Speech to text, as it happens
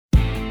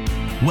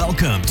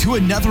Welcome to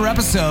another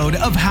episode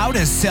of How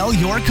to Sell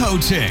Your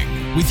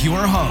Coaching with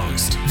your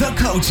host, the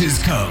Coach's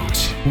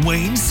Coach,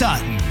 Wayne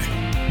Sutton.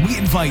 We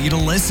invite you to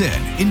listen,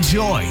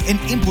 enjoy, and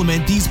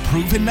implement these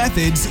proven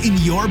methods in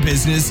your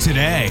business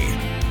today.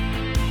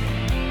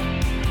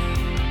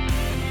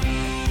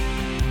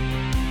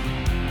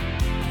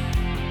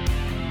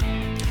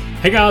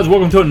 Hey guys,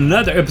 welcome to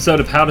another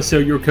episode of How to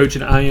Sell Your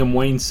Coaching. I am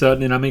Wayne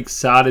Sutton, and I'm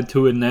excited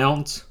to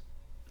announce,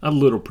 a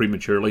little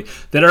prematurely,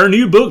 that our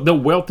new book, The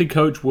Wealthy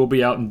Coach, will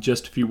be out in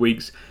just a few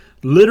weeks.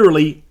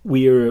 Literally,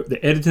 the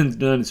editing's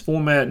done, it's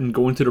formatting,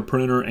 going to the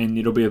printer, and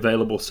it'll be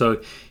available.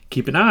 So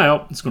keep an eye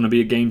out. It's going to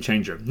be a game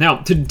changer. Now,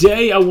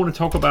 today I want to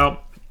talk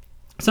about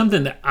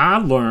something that I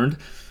learned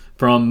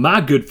from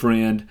my good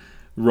friend,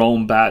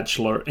 Rome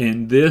Batchelor,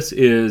 and this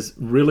is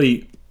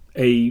really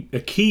a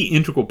key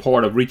integral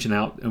part of reaching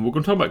out, and we're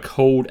going to talk about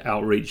cold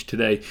outreach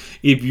today.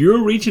 If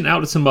you're reaching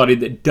out to somebody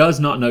that does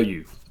not know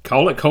you,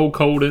 call it cold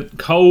calling,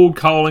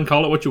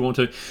 call it what you want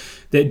to,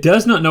 that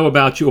does not know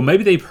about you, or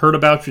maybe they've heard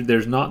about you,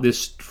 there's not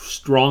this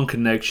strong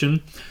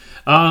connection.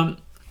 How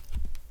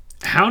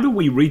do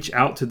we reach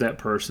out to that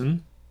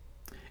person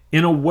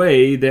in a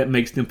way that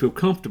makes them feel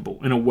comfortable,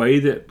 in a way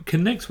that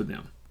connects with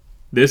them?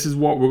 This is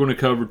what we're going to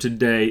cover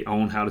today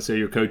on How to Sell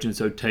Your Coaching,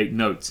 so take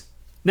notes.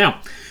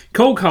 Now,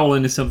 cold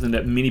calling is something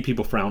that many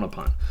people frown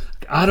upon.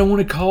 I don't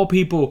want to call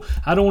people.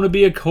 I don't want to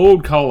be a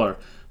cold caller.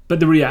 But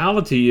the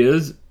reality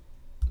is,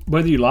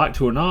 whether you like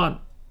to or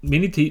not,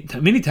 many times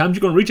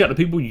you're going to reach out to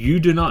people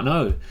you do not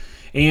know.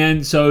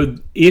 And so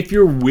if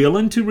you're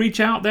willing to reach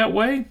out that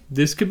way,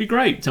 this could be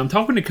great. So I'm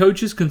talking to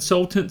coaches,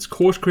 consultants,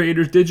 course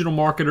creators, digital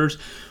marketers.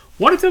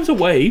 What if there's a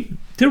way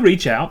to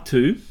reach out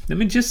to, let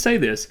me just say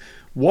this,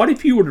 what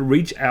if you were to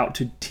reach out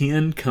to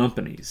 10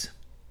 companies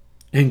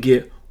and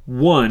get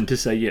one to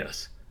say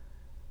yes?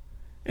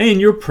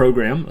 And your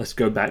program, let's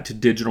go back to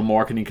digital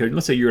marketing coaching.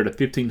 Let's say you're at a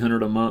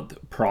 $1,500 a month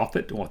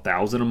profit, or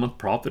 $1,000 a month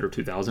profit, or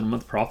 $2,000 a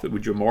month profit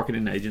with your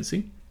marketing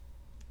agency.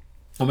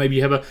 Or maybe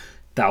you have a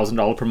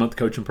 $1,000 per month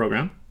coaching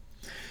program.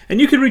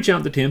 And you could reach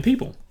out to 10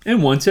 people,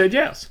 and one said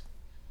yes.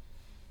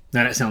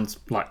 Now that sounds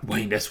like,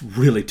 Wayne, that's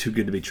really too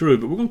good to be true,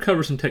 but we're going to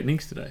cover some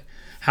techniques today.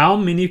 How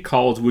many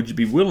calls would you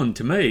be willing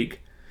to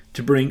make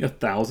to bring a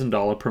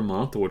 $1,000 per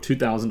month or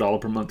 $2,000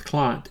 per month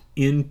client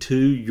into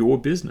your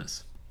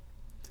business?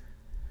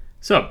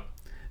 So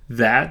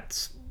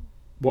that's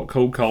what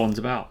cold calling is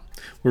about.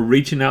 We're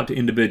reaching out to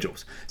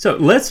individuals. So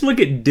let's look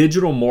at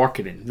digital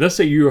marketing. Let's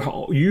say you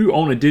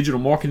own a digital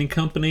marketing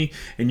company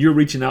and you're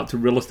reaching out to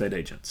real estate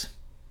agents.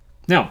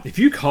 Now, if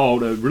you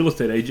called a real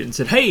estate agent and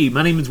said, "Hey,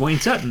 my name is Wayne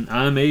Sutton.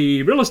 I'm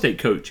a real estate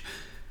coach."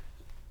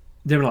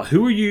 They're like,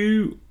 "Who are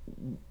you?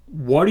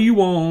 What do you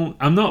want?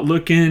 I'm not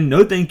looking.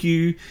 No, thank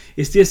you."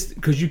 It's just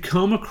because you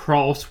come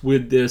across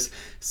with this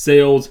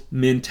sales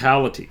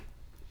mentality.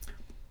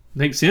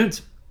 Make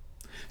sense?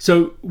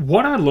 So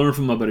what I learned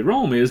from my buddy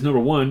Rome is, number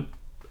one,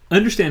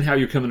 understand how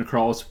you're coming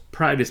across,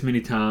 practice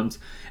many times,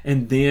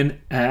 and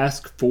then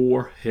ask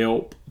for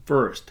help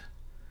first.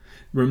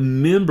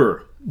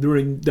 Remember,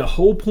 during the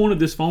whole point of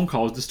this phone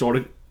call is to start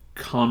a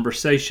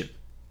conversation,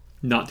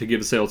 not to give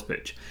a sales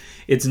pitch.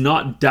 It's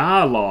not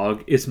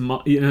dialogue. It's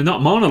not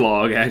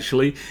monologue,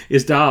 actually.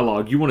 It's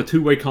dialogue. You want a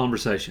two-way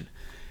conversation.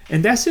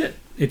 And that's it.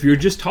 If you're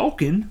just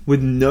talking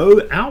with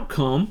no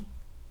outcome,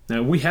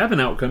 now we have an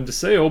outcome to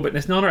sell, but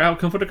that's not our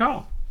outcome for the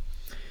call.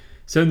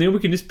 So then we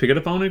can just pick up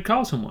the phone and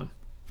call someone.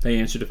 They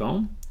answer the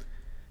phone.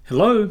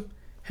 "Hello.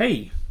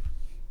 Hey."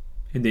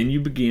 And then you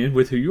begin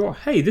with who you are.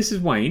 "Hey, this is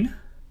Wayne.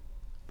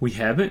 We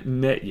haven't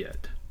met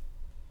yet,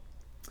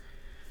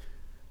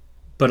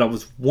 but I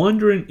was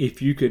wondering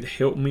if you could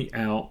help me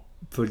out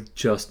for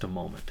just a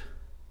moment."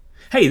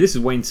 "Hey, this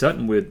is Wayne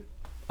Sutton with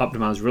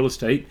Optimized Real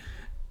Estate.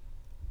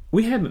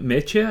 We haven't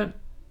met yet,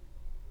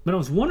 but I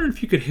was wondering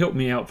if you could help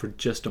me out for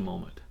just a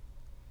moment."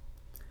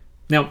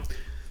 Now,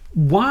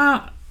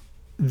 why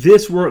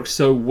this works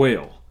so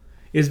well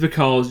is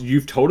because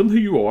you've told them who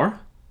you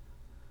are.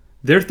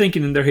 They're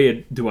thinking in their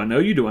head, "Do I know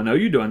you? Do I know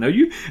you? Do I know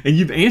you?" And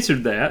you've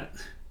answered that.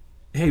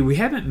 "Hey, we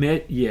haven't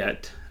met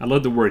yet." I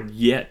love the word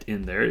 "yet"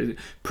 in there. It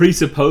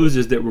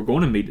presupposes that we're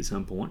going to meet at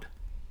some point.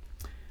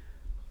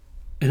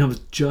 "And I was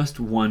just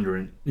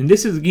wondering," and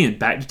this is, again,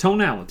 back to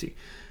tonality,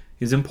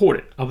 is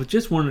important. "I was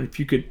just wondering if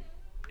you could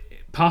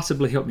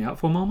possibly help me out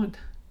for a moment."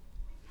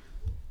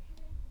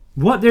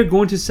 What they're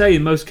going to say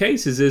in most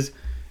cases is,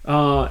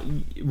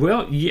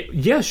 "Well,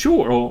 yeah,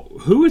 sure," or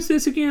 "Who is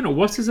this again?" or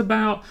 "What's this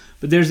about?"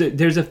 But there's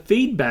a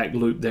feedback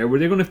loop there where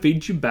they're going to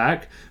feed you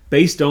back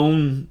based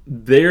on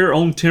their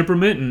own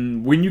temperament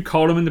and when you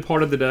called them in the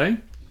part of the day.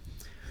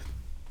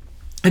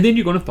 And then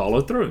you're going to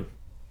follow through.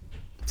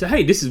 So,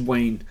 "Hey, this is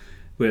Wayne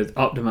with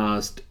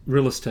Optimized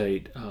Real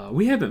Estate.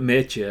 We haven't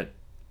met yet.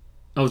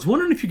 I was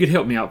wondering if you could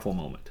help me out for a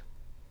moment."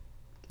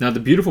 Now, the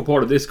beautiful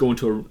part of this going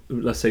to,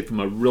 let's say, from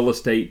a real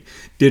estate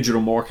digital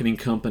marketing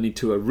company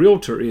to a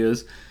realtor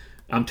is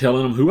I'm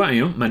telling them who I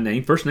am, my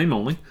name, first name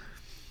only.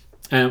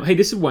 Hey,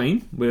 this is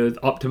Wayne with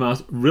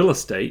Optimized Real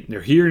Estate.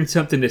 They're hearing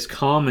something that's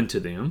common to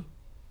them.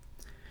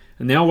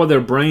 And now while their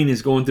brain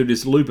is going through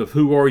this loop of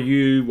who are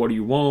you, what do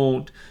you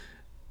want,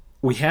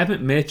 we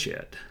haven't met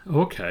yet.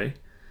 Okay.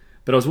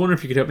 But I was wondering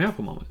if you could help me out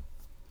for a moment.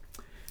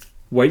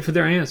 Wait for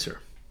their answer.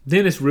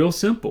 Then it's real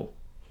simple.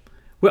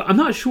 Well, I'm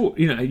not sure.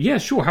 Yeah,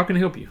 sure. How can I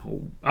help you?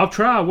 Oh, I'll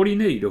try. What do you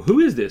need? Or who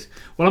is this?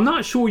 Well, I'm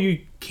not sure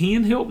you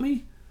can help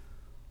me,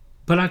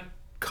 but I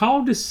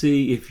called to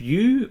see if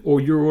you or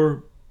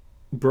your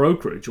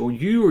brokerage or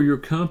you or your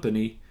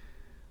company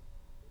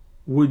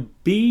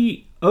would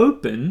be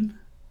open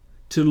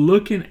to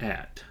looking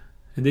at.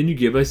 And then you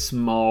give a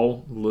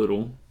small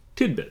little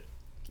tidbit.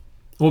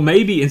 Or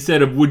maybe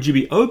instead of would you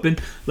be open,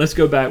 let's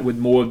go back with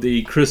more of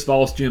the Chris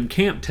Voss, Jim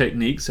Camp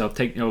techniques of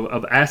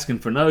asking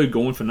for no,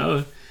 going for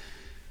no.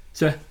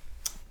 So,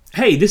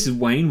 hey, this is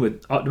Wayne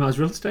with Optimized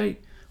Real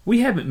Estate. We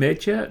haven't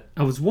met yet.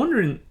 I was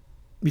wondering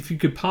if you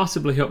could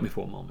possibly help me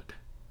for a moment.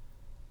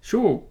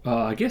 Sure,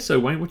 I guess so,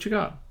 Wayne. What you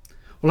got?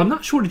 Well, I'm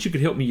not sure that you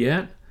could help me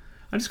yet.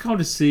 I just called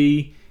to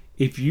see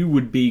if you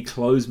would be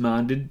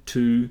closed-minded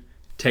to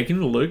taking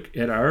a look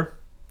at our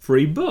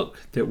free book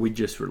that we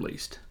just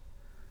released.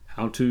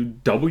 How to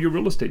double your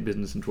real estate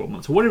business in 12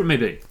 months, or whatever it may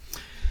be.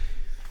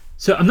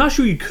 So I'm not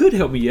sure you could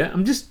help me yet.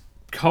 I'm just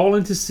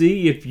calling to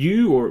see if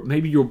you or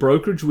maybe your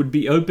brokerage would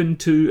be open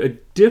to a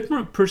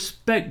different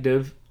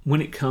perspective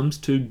when it comes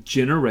to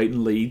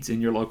generating leads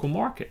in your local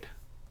market.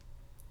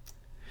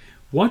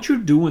 What you're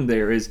doing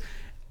there is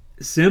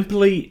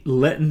simply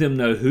letting them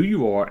know who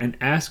you are and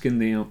asking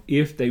them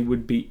if they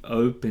would be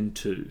open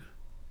to.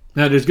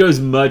 Now, this goes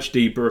much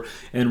deeper,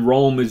 and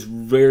Rome is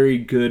very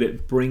good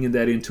at bringing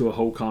that into a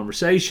whole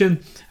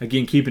conversation.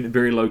 Again, keeping it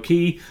very low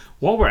key.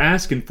 What we're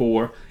asking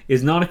for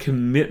is not a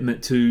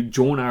commitment to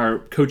join our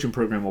coaching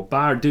program or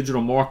buy our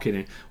digital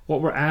marketing.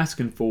 What we're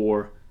asking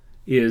for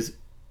is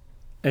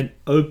an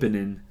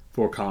opening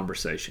for a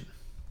conversation.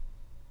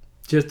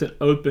 Just an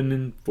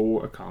opening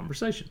for a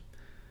conversation.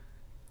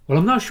 Well,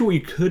 I'm not sure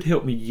you could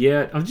help me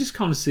yet. I'm just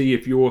calling to see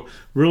if your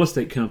real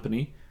estate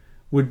company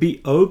would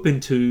be open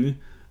to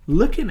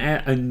looking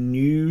at a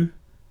new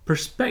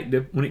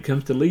perspective when it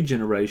comes to lead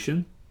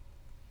generation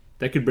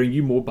that could bring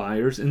you more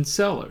buyers and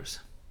sellers.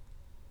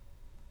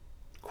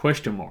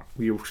 Question mark.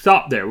 We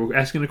stop there. We're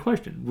asking a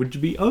question. Would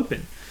you be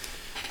open?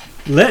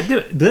 Let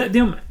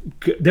them.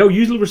 They'll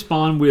usually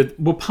respond with,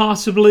 well,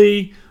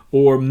 possibly,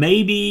 or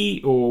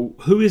maybe, or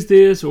who is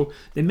this? Or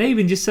they may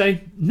even just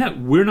say, no,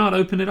 we're not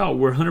open at all.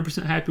 We're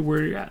 100% happy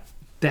where you're at.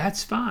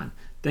 That's fine.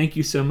 Thank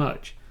you so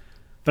much.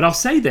 But I'll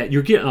say that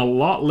you're getting a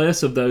lot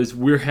less of those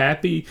we're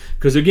happy,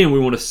 because again, we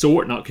want to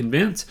sort, not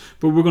convince,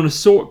 but we're going to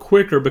sort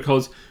quicker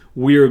because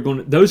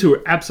those who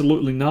are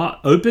absolutely not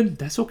open,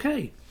 that's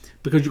okay,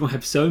 because you're going to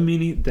have so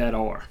many that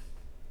are.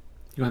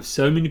 You're going to have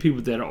so many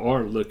people that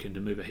are looking to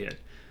move ahead.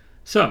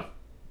 So,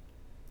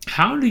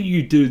 how do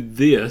you do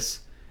this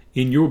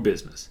in your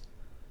business?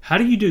 How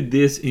do you do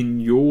this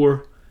in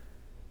your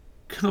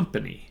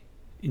company,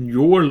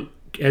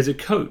 as a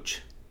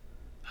coach?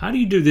 How do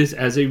you do this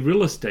as a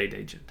real estate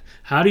agent?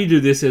 How do you do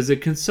this as a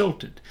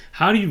consultant?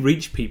 How do you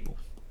reach people?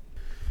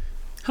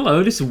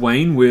 Hello, this is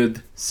Wayne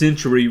with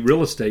Century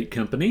Real Estate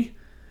Company,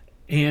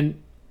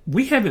 and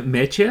we haven't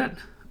met yet,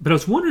 but I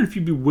was wondering if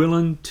you'd be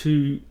willing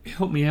to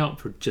help me out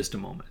for just a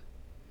moment.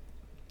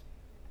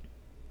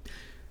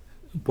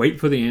 Wait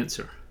for the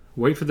answer.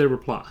 Wait for their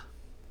reply.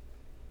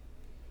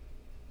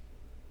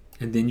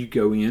 And then you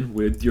go in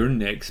with your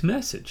next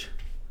message.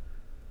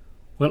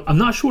 Well, I'm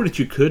not sure that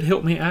you could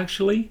help me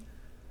actually,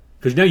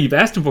 because now you've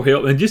asked them for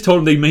help and just told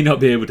them they may not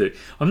be able to.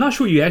 I'm not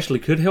sure you actually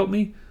could help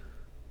me,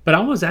 but I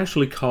was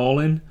actually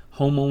calling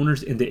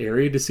homeowners in the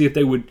area to see if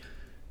they would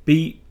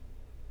be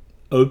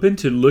open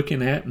to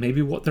looking at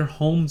maybe what their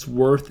home's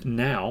worth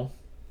now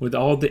with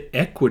all the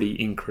equity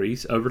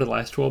increase over the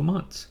last 12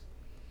 months.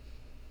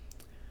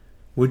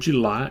 Would you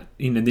like,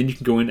 then you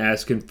can go in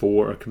asking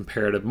for a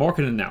comparative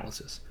market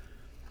analysis.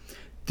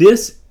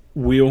 This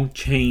will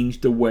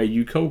change the way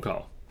you cold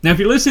call. Now, if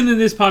you're listening to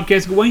this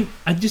podcast, go, Wayne,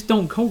 I just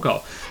don't cold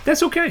call.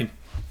 That's okay.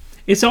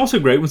 It's also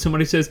great when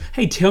somebody says,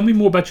 hey, tell me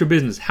more about your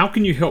business. How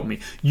can you help me?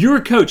 You're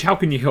a coach. How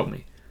can you help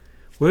me?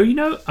 Well,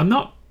 I'm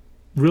not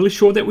really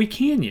sure that we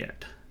can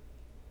yet.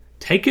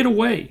 Take it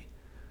away.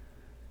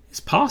 It's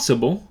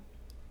possible.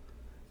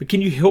 But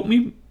can you help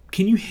me?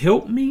 Can you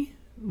help me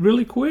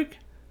really quick?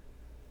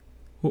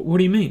 What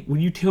do you mean? Will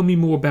you tell me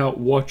more about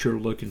what you're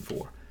looking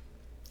for?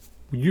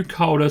 When you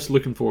called us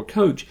looking for a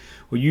coach,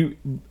 or you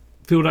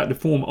filled out the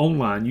form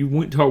online, you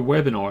went to our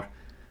webinar.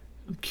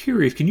 I'm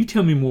curious, can you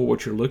tell me more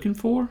what you're looking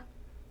for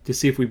to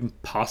see if we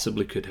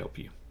possibly could help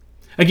you?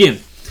 Again,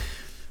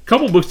 a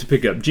couple books to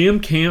pick up. Jim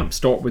Camp,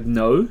 Start With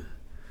No,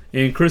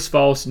 and Chris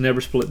Voss,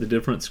 Never Split the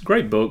Difference.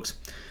 Great books.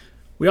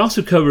 We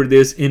also covered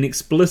this in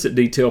explicit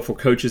detail for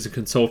coaches and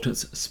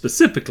consultants,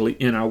 specifically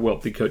in our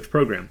Wealthy Coach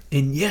program.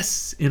 And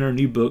yes, in our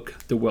new book,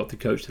 The Wealthy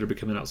Coach, that'll be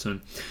coming out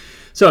soon.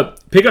 So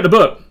pick up the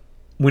book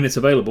when it's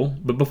available.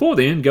 But before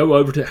then, go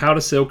over to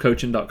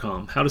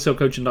howtosellcoaching.com.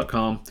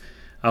 Howtosellcoaching.com.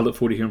 I look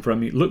forward to hearing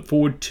from you. Look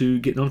forward to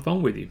getting on the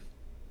phone with you.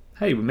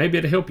 Hey, we may be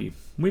able to help you.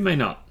 We may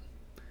not.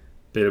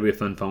 But it'll be a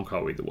fun phone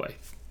call either way.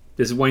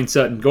 This is Wayne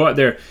Sutton. Go out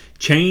there,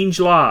 change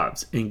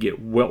lives, and get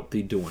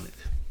wealthy doing it.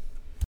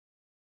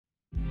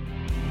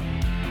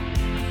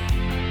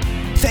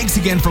 Thanks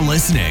again for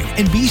listening,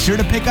 and be sure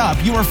to pick up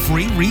your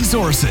free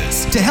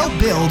resources to help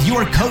build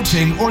your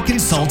coaching or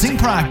consulting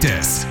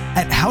practice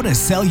at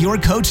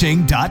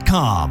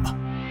howtosellyourcoaching.com.